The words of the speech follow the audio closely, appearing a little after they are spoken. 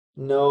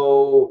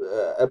know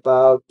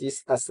about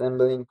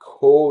disassembling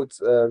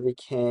codes, we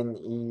can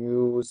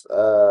use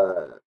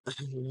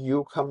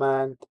u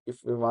command if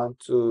we want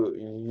to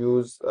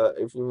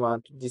if we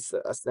want to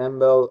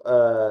disassemble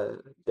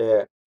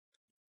the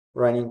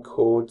running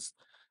codes.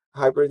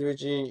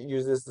 HyperDbg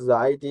uses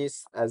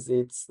Zydis as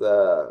its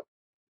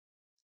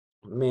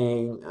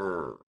main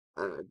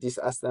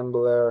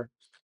disassembler,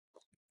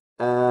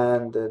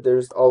 and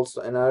there's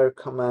also another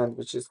command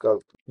which is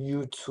called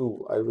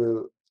u2. I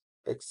will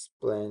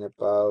explain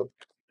about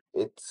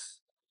it.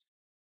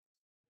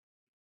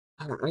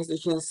 As you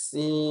can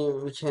see,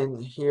 we can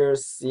here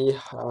see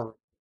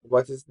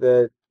what is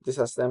the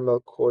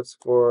disassemble codes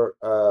for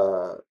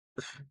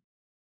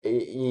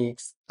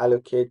AX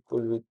allocate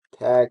pull with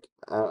tag,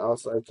 and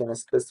also I can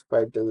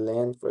specify the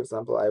length. For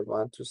example, I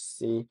want to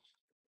see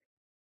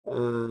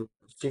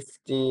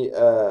 50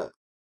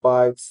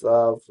 bytes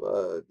of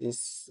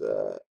this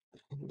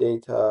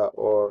data,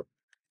 or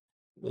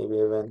maybe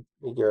even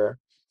bigger.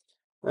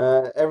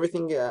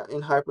 Everything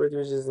in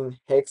HyperDbg is in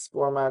hex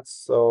format,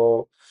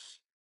 so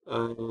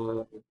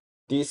uh,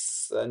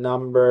 this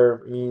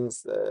number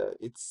means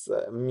it's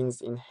means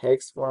in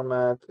hex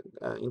format,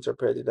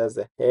 interpreted as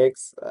a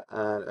hex,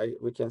 and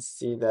we can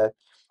see that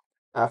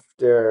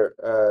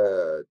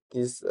after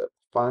this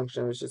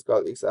function, which is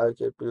called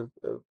xallocate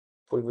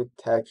pull with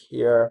tag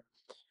here,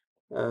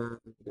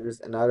 there's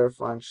another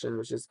function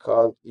which is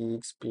called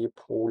exp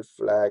pull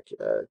flag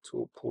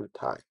to pull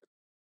type.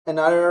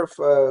 Another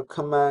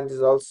command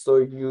is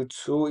also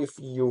u2 if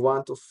you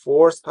want to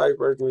force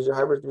HyperDbg.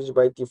 HyperDbg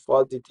by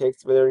default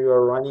detects whether you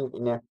are running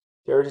in a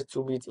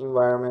 32-bit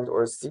environment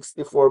or a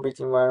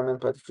 64-bit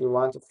environment, but if you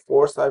want to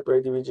force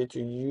HyperDbg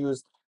to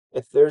use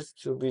a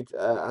 32-bit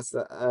as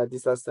a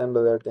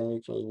disassembler, then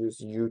you can use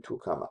u2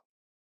 command.